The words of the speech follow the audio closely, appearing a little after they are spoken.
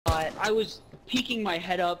shot. I was peeking my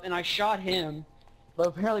head up and I shot him, but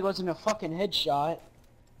apparently it wasn't a fucking headshot.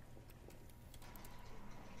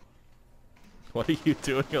 What are you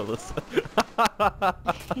doing, Alyssa? I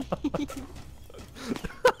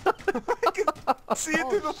can see it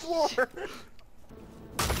through the floor.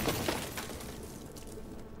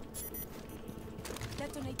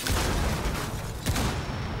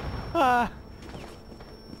 Ah.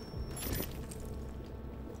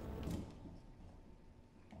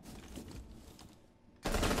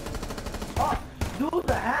 Oh, dude,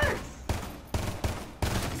 the axe!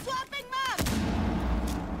 Swapping map!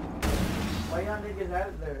 Why y'all niggas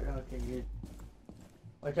out there? Okay, good.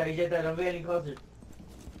 Watch out, you get that. I'm getting closer.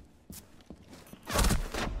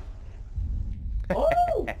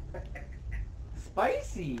 Oh!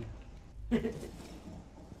 Spicy!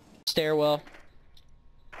 Stairwell.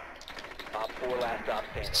 Op 4 last stop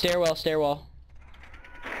standing. Stairwell, stairwell.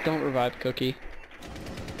 Don't revive Cookie.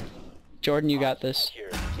 Jordan, you got this. Secure.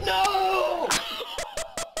 No!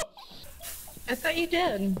 I thought you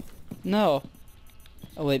did. No.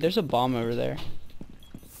 Oh wait, there's a bomb over there.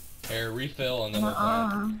 Air refill and then we'll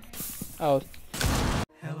plan. Oh.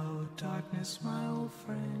 Hello, darkness, my old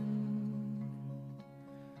friend.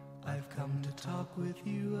 I've come to talk with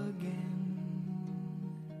you again.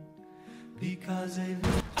 Because I've...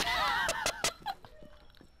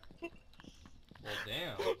 Well,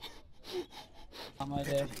 damn. On my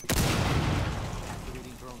day.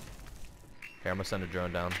 Here, I'm gonna send a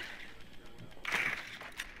drone down.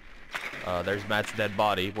 There's Matt's dead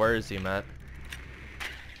body. Where is he, Matt?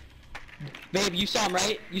 Babe, you saw him,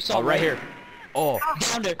 right? You saw him, right here. Oh.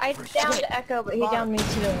 Downed her. I downed Echo, but he downed me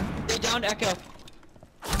too. They downed Echo.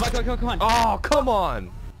 Come on, come on. Oh, come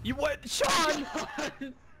on. You what, Shawn?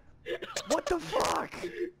 What the fuck?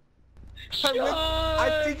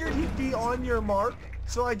 I figured he'd be on your mark,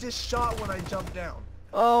 so I just shot when I jumped down.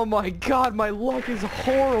 Oh my god, my luck is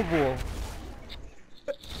horrible.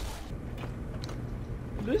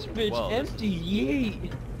 This bitch Well, empty,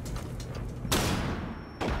 yeet.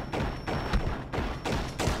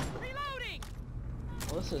 Reloading!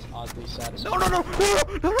 Well, this is oddly satisfying. No, no, no,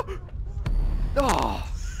 no, no, no. Oh.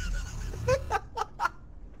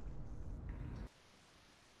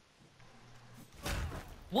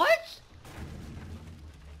 What?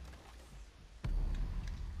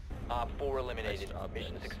 Op 4 eliminated. Nice job,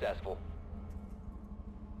 Mission Dennis. successful.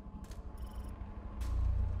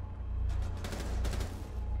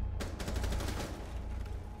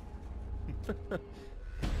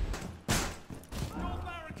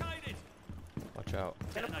 Watch out.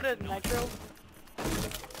 Can I put a nitro?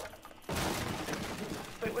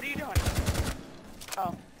 Wait, what are you doing?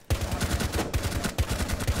 Oh.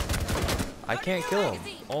 I can't kill him.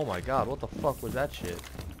 Oh my god, what the fuck was that shit?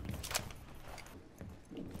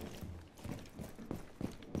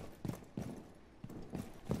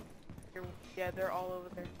 Yeah, they're all over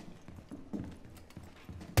there.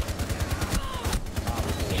 Op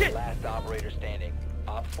 4 last operator standing.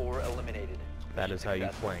 Op 4 eliminated. That is how you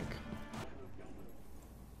flank.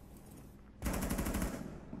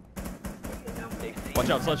 Watch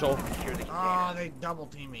out, Sunshine. Secure the Ah, container. they double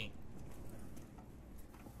team me.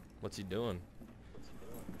 What's he doing?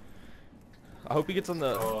 I hope he gets on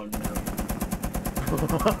the... Oh no.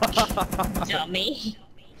 Dummy.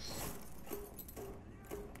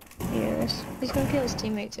 Yes. He's gonna kill his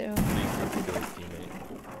teammate too. He's gonna kill his teammate.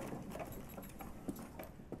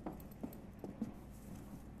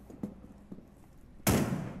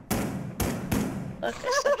 Look,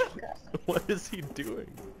 that's such a guy. What is he doing?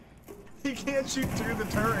 He can't shoot through the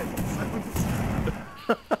turret.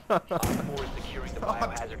 Op 4 is securing the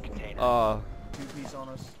biohazard container. Two-piece on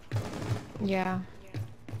us. Yeah.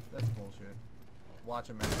 That's bullshit. Watch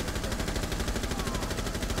him.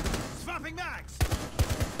 Swapping mags!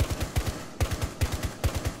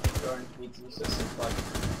 Jordan needs an assistant plug.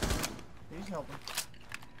 He's helping.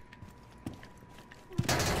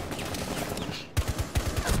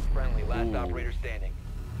 Friendly, last Ooh. operator standing.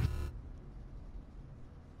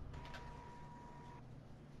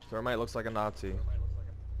 Thermite looks like a Nazi.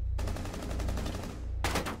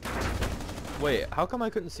 Wait, how come I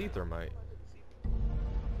couldn't see Thermite?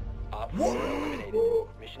 Op 4 eliminated.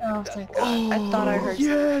 Mission Oh, successful. thank God. I thought I heard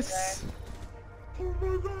Yes! Oh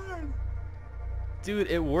my god! Dude,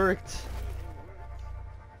 it worked.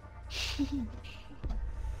 Deep.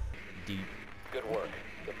 Good work.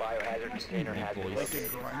 The biohazard container has been Boys. Like a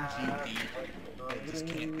located. grungy beat that just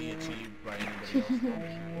can't be achieved by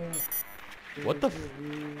anybody else. What the f...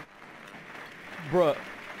 Bruh,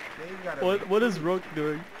 They gotta what is Rook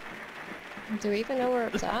doing? Do we even know where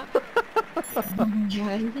it's at? Oh my God.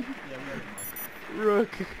 Yeah, we gotta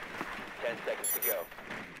Rook. 10 seconds to go.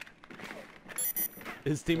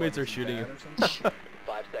 His teammates are shooting him. 5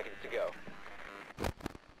 seconds to go.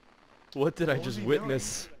 What did I just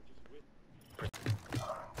witness? Oh,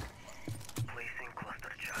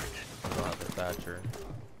 the Thatcher.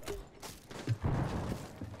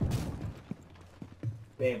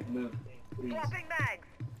 Babe, move. Please.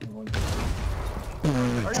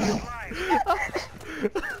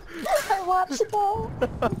 I watched it all.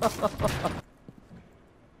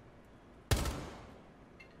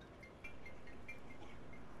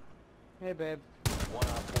 Hey, babe. 1 op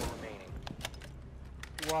 4 remaining.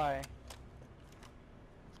 Why?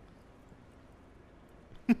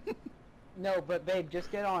 No, but babe,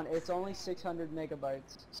 just get on. It's only 600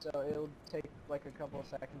 megabytes, so it'll take like a couple of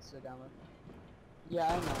seconds to download. Yeah,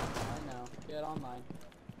 I know. Get online.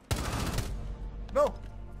 No!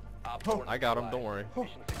 Op 4 I got him, don't worry.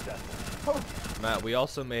 Mission successful. Matt, we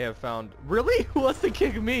also may have found... Really? Who wants to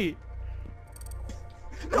kick me?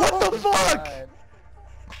 What the fuck? God.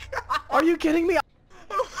 Are you kidding me?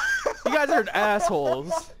 You guys are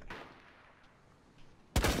assholes.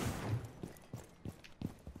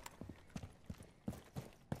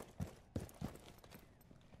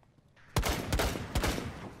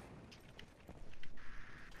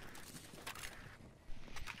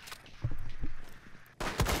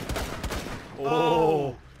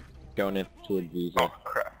 Oh. Going into a Visa. Oh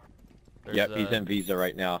crap. Yep, he's in Visa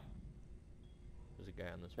right now. There's a guy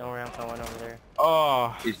on this Don't worry, I'm someone over there.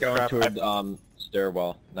 Oh, he's going toward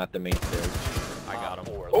stairwell, not the main stairs. I got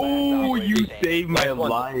him. Oh, you saved my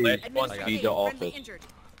life. Last one's Visa office.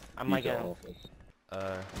 I'm like Visa a... office.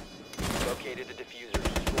 Located the diffuser.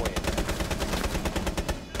 Destroy it.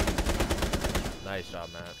 Nice job,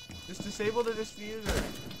 Matt. Just disable the diffuser.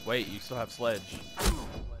 Wait, you still have Sledge.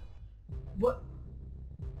 What?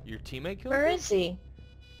 Your teammate killed Where him? is he?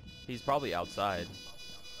 He's probably outside.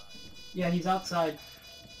 Yeah, he's outside.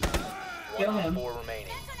 Kill 1 op him. 4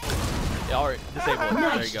 remaining. Yeah, alright, disable it. There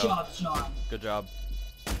Nice you go. job, Shawn. Good job.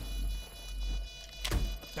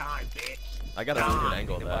 Die, bitch. I got a really good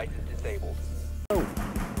angle of that. Device is disabled. You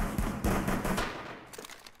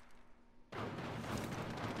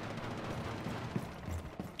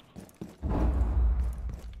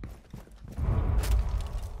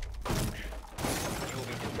will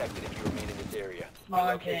be detected if you remain in this area. Your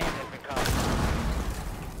Okay. location has been compromised.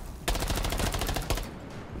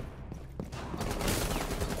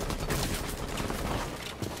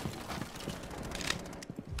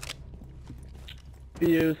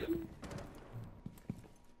 Fuse.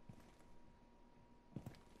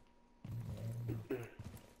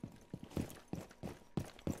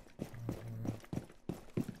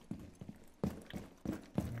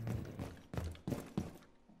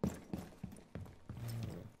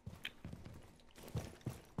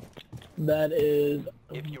 That is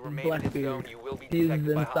If you remain in this zone, you will be He's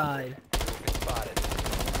detected by inside. hostiles. You've been spotted.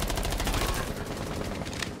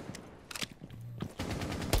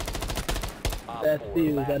 Op That's 4,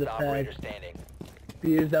 Fuse, last that is operator tag. standing.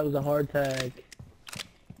 Fuse, that was a hard tag.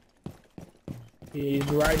 He's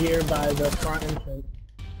right here by the front entrance.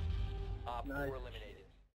 Op 4 eliminated.